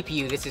for a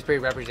GPU, this is pretty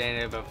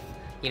representative of,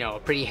 you know, a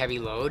pretty heavy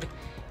load.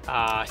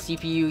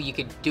 CPU, you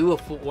could do a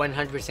full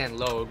 100%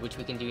 load, which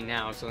we can do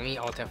now. So let me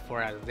Alt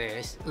F4 out of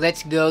this.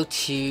 Let's go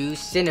to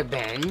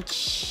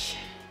Cinebench.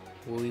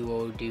 We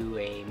will do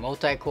a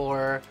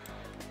multi-core,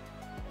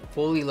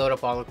 fully load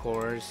up all the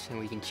cores, and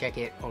we can check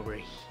it over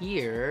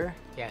here.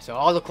 Yeah, so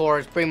all the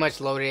cores pretty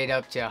much loaded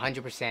up to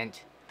 100%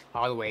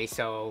 all the way.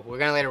 So we're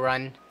gonna let it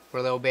run for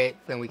a little bit,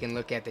 then we can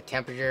look at the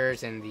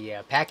temperatures and the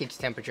package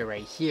temperature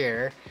right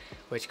here,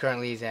 which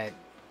currently is at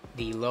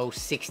the low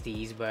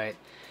 60s, but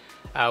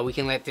we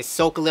can let this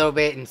soak a little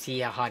bit and see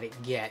how hot it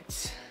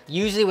gets.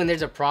 Usually when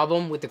there's a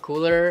problem with the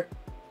cooler,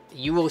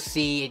 you will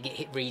see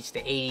it reach the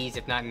 80s,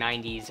 if not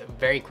 90s,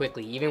 very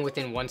quickly, even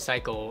within one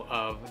cycle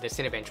of the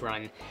Cinebench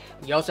run.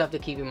 You also have to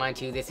keep in mind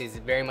too, this is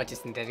very much a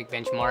synthetic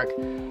benchmark.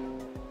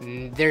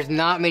 There's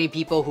not many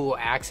people who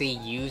actually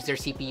use their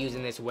CPUs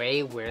in this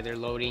way, where they're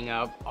loading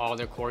up all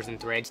their cores and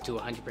threads to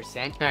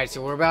 100%. All right,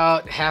 so we're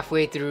about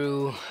halfway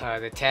through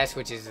the test,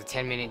 which is a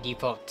 10-minute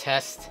default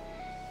test.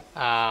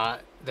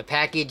 The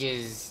package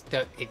is,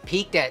 it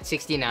peaked at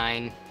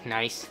 69,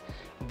 nice,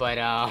 but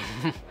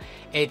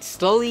it's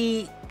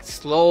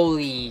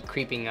slowly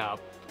creeping up.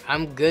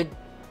 I'm good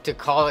to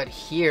call it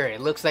here. It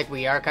looks like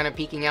we are kind of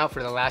peaking out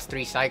for the last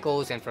 3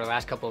 cycles and for the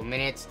last couple of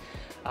minutes.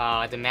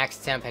 The max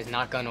temp has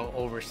not gone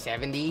over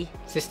 70.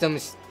 System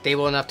is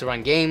stable enough to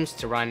run games,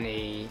 to run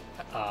a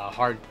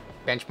hard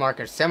benchmark,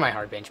 or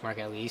semi-hard benchmark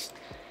at least.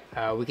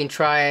 We can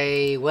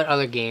try, what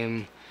other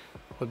game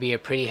would be a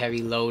pretty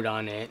heavy load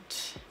on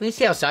it? We can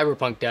see how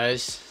Cyberpunk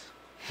does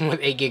with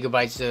 8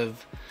 gigabytes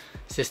of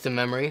system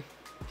memory.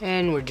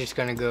 And we're just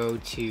gonna go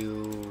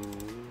to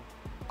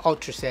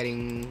ultra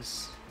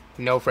settings,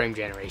 no frame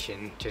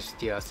generation, just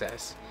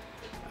DLSS.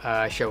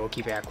 Sure, we'll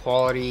keep it at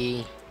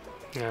quality.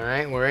 All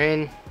right, we're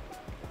in.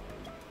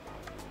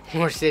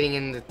 We're sitting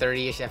in the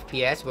 30-ish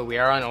FPS, but we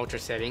are on ultra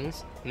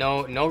settings.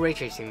 No ray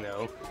tracing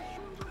though.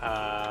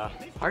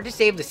 Hard to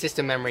save the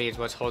system memory is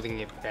what's holding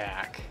it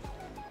back.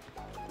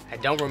 I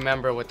don't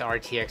remember what the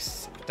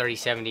RTX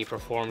 3070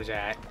 performs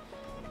at.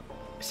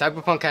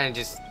 Cyberpunk kind of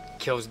just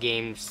kills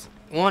games.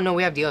 Well, no,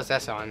 we have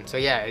DLSS on, so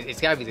yeah, it's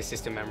gotta be the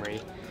system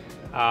memory.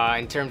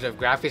 In terms of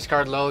graphics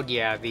card load,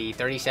 yeah, the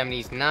 3070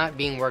 is not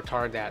being worked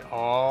hard at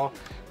all.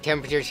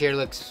 Temperatures here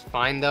looks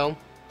fine though.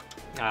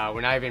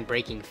 We're not even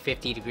breaking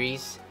 50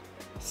 degrees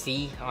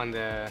C on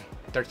the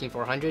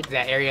 13400.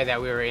 That area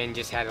that we were in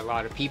just had a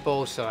lot of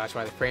people, so that's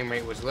why the frame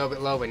rate was a little bit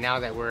low. But now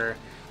that we're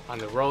on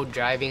the road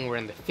driving, we're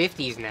in the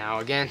 50s now.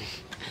 Again,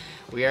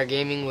 we are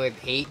gaming with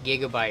 8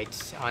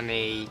 gigabytes on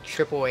a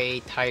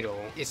AAA title.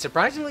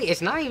 Surprisingly,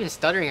 it's not even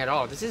stuttering at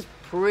all. This is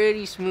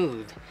pretty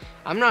smooth.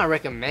 I'm not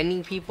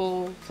recommending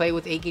people play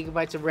with 8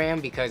 gigabytes of RAM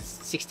because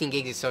 16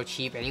 gigs is so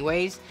cheap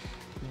anyways.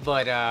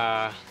 But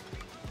I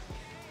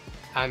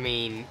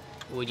mean,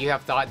 would you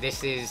have thought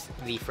this is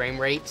the frame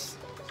rates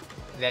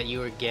that you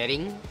were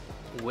getting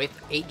with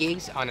 8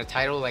 gigs on a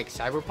title like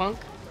Cyberpunk?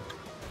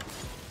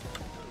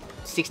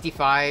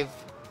 65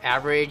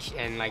 average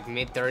and like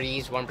mid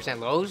 30s, 1%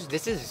 lows.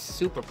 This is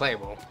super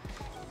playable.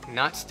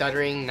 Not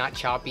stuttering, not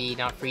choppy,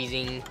 not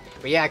freezing.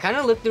 But yeah, I kind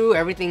of looked through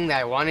everything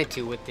that I wanted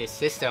to with this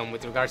system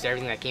with regards to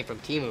everything that came from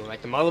TEMU.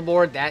 Like the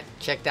motherboard, that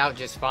checked out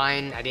just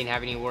fine. I didn't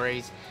have any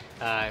worries.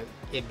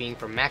 It being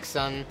from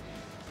Maxsun.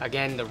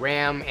 Again, the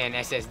RAM and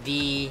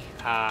SSD,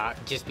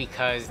 just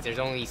because there's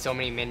only so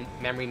many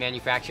memory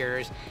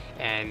manufacturers,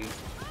 and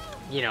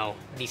you know,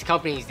 these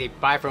companies, they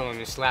buy from them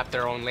and slap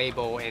their own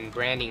label and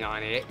branding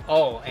on it.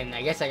 Oh, and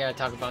I guess I gotta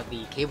talk about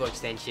the cable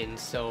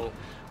extensions. So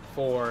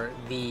for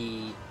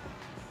the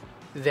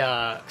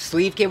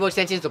sleeve cable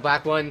extensions, the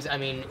black ones, I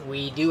mean,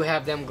 we do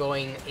have them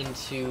going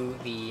into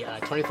the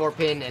 24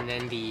 pin and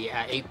then the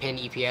 8 pin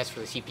EPS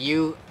for the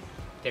CPU.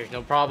 There's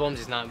no problems,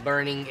 it's not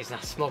burning, it's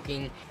not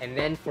smoking. And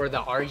then for the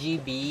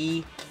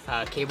RGB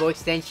cable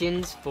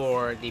extensions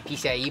for the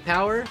PCIe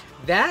power,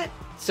 that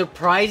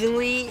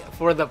surprisingly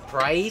for the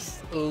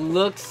price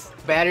looks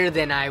better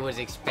than I was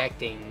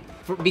expecting.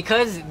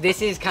 Because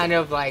this is kind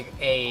of like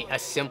a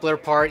simpler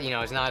part, you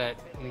know, it's not a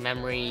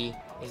memory,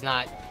 it's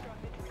not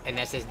an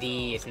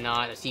SSD, it's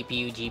not a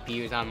CPU,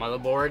 GPU, it's not a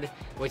motherboard,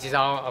 which is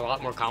all a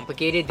lot more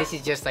complicated. This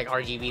is just like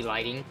RGB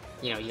lighting.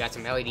 You know, you got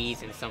some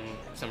LEDs and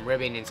some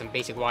ribbon and some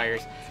basic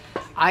wires.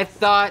 I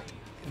thought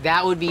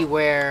that would be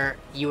where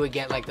you would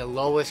get like the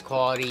lowest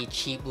quality,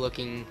 cheap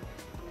looking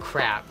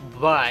crap,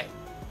 but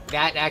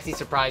that actually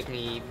surprised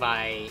me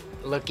by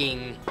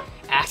looking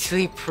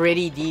actually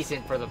pretty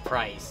decent for the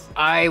price.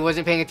 I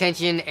wasn't paying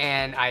attention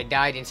and I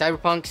died in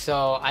Cyberpunk,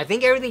 so I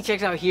think everything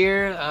checks out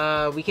here.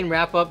 We can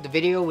wrap up the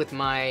video with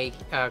my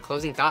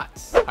closing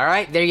thoughts.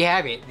 Alright, there you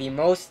have it. The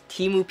most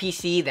TEMU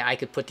PC that I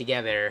could put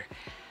together.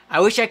 I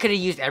wish I could have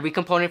used every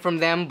component from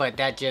them, but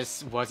that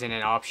just wasn't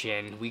an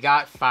option. We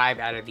got 5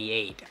 out of the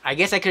 8. I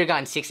guess I could have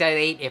gotten 6 out of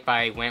 8 if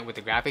I went with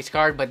the graphics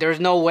card, but there's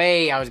no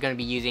way I was going to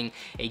be using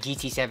a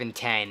GT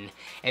 710.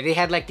 If they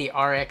had like the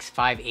RX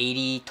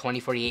 580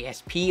 2048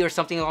 SP or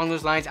something along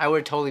those lines, I would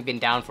have totally been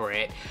down for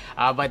it.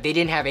 But they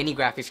didn't have any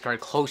graphics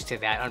card close to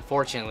that,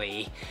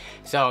 unfortunately.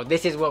 So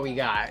this is what we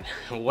got.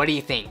 What do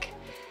you think?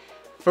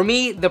 For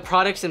me, the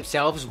products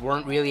themselves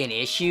weren't really an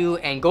issue,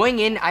 and going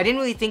in, I didn't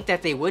really think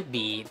that they would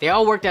be. They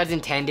all worked as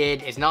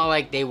intended. It's not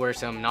like they were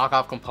some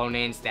knockoff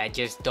components that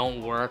just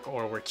don't work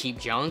or were cheap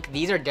junk.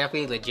 These are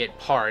definitely legit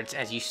parts.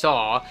 As you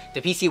saw,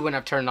 the PC wouldn't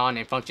have turned on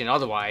and functioned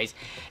otherwise.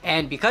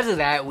 And because of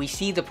that, we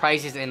see the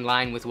prices in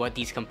line with what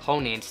these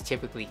components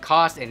typically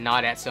cost and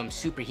not at some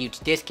super huge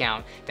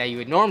discount that you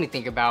would normally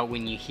think about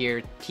when you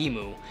hear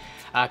TEMU.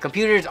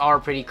 Computers are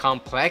pretty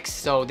complex,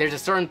 so there's a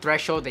certain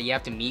threshold that you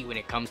have to meet when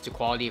it comes to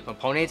quality of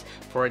components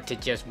for it to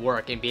just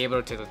work and be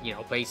able to, you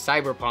know, play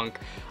Cyberpunk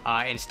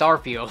and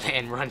Starfield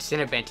and run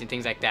Cinebench and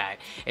things like that.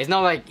 It's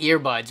not like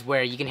earbuds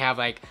where you can have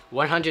like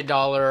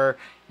 $100,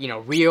 you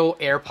know, real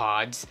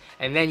AirPods,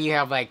 and then you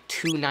have like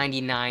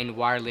 $299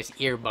 wireless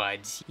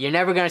earbuds. You're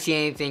never gonna see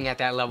anything at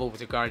that level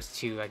with regards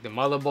to like the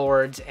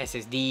motherboards,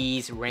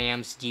 SSDs,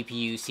 RAMs,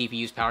 GPUs,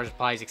 CPUs, power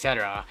supplies,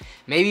 etc.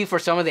 Maybe for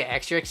some of the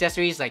extra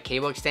accessories like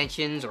cable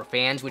extensions or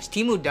fans, which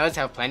TEMU does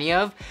have plenty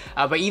of,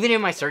 but even in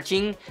my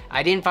searching,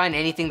 I didn't find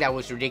anything that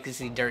was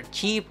ridiculously dirt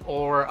cheap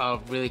or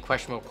of really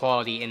questionable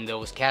quality in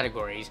those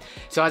categories.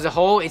 So as a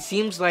whole, it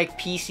seems like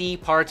PC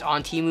parts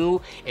on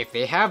TEMU, if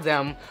they have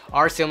them,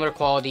 are similar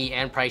quality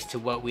and price to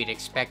what we'd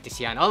expect to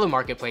see on other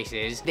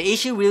marketplaces. The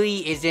issue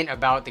really isn't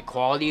about the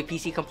quality of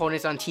PC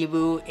components on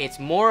TEMU, it's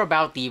more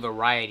about the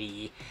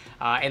variety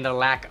and the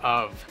lack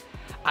of.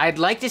 I'd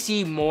like to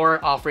see more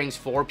offerings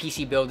for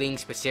PC building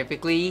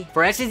specifically.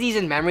 For SSDs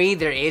and memory,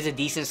 there is a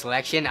decent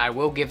selection, I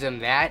will give them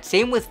that.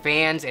 Same with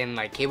fans and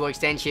like cable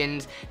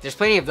extensions, there's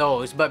plenty of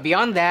those, but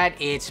beyond that,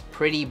 it's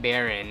pretty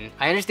barren.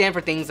 I understand for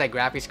things like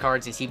graphics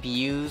cards and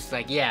CPUs,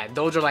 like yeah,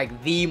 those are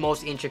like the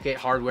most intricate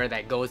hardware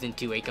that goes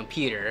into a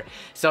computer.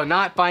 So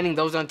not finding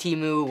those on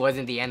TEMU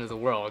wasn't the end of the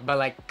world, but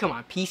like, come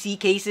on, PC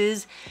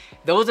cases?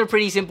 Those are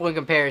pretty simple in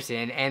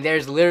comparison, and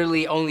there's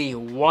literally only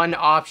one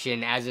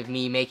option as of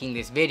me making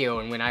this video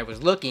and when I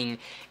was looking,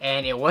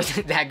 and it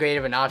wasn't that great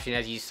of an option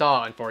as you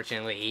saw,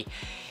 unfortunately.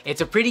 It's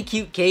a pretty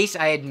cute case,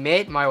 I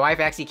admit. My wife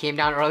actually came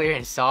down earlier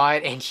and saw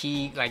it, and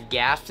she like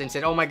gasped and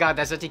said, oh my god,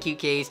 that's such a cute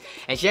case,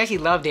 and she actually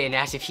loved it and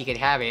asked if she could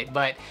have it.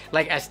 But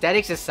like,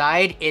 aesthetics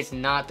aside, it's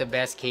not the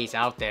best case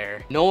out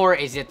there, nor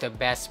is it the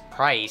best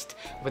priced.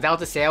 Without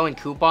the sale and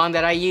coupon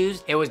that I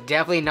used, it was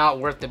definitely not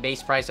worth the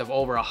base price of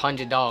over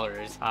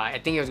 $100. I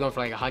think it was going for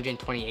like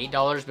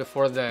 $128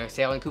 before the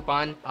sale and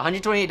coupon.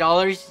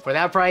 $128 for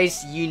that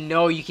price, you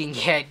know you can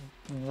get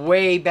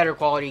way better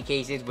quality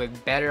cases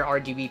with better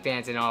RGB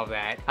fans and all of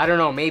that. I don't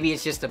know, maybe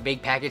it's just the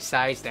big package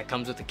size that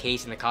comes with the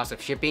case and the cost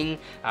of shipping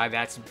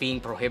that's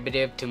being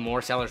prohibitive to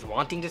more sellers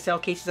wanting to sell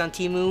cases on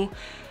TEMU.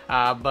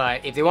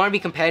 But if they want to be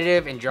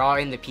competitive and draw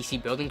in the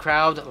PC building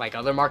crowd like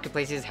other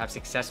marketplaces have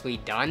successfully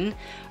done,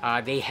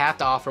 they have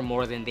to offer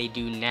more than they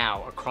do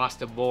now across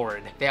the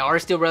board. They are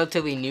still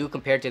relatively new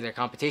compared to their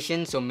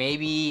competition, so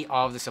maybe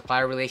all of the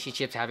supplier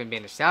relationships haven't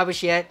been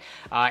established yet,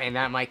 and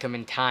that might come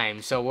in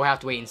time, so we'll have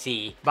to wait and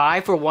see. But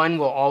I, for one,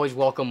 will always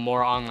welcome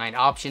more online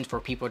options for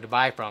people to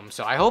buy from,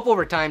 so I hope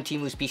over time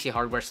TEMU's PC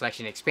hardware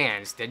selection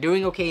expands. They're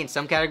doing okay in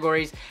some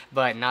categories,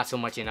 but not so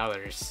much in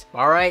others.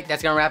 Alright,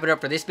 that's gonna wrap it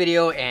up for this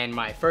video and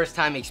my first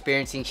time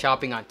experiencing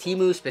shopping on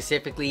TEMU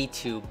specifically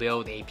to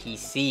build a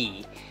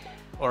PC,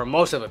 or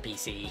most of a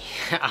PC.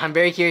 I'm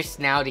very curious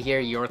now to hear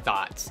your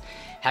thoughts.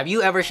 Have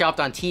you ever shopped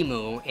on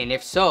TEMU, and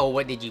if so,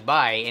 what did you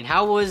buy, and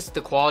how was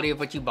the quality of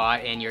what you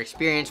bought and your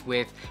experience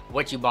with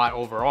what you bought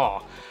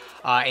overall?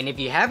 And if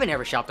you haven't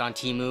ever shopped on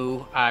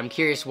TEMU, I'm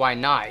curious why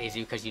not. Is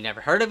it because you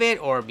never heard of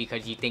it, or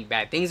because you think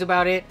bad things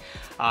about it?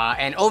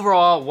 And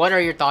overall, what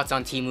are your thoughts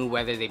on TEMU,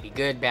 whether they be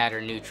good, bad,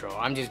 or neutral?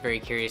 I'm just very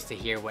curious to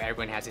hear what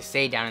everyone has to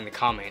say down in the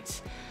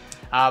comments.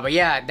 But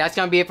yeah, that's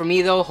gonna be it for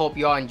me though. Hope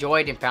you all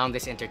enjoyed and found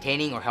this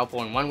entertaining or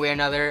helpful in one way or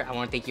another. I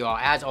want to thank you all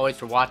as always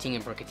for watching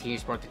and for continuing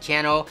to support the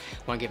channel.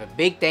 I want to give a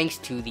big thanks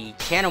to the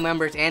channel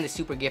members and the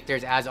super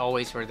gifters as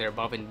always for their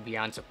above and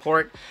beyond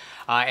support.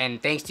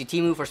 And thanks to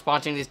TEMU for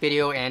sponsoring this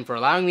video and for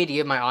allowing me to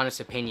give my honest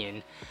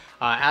opinion.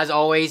 As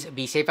always,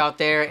 be safe out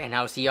there, and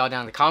I'll see y'all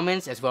down in the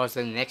comments as well as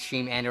in the next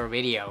stream and or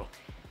video.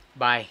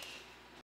 Bye.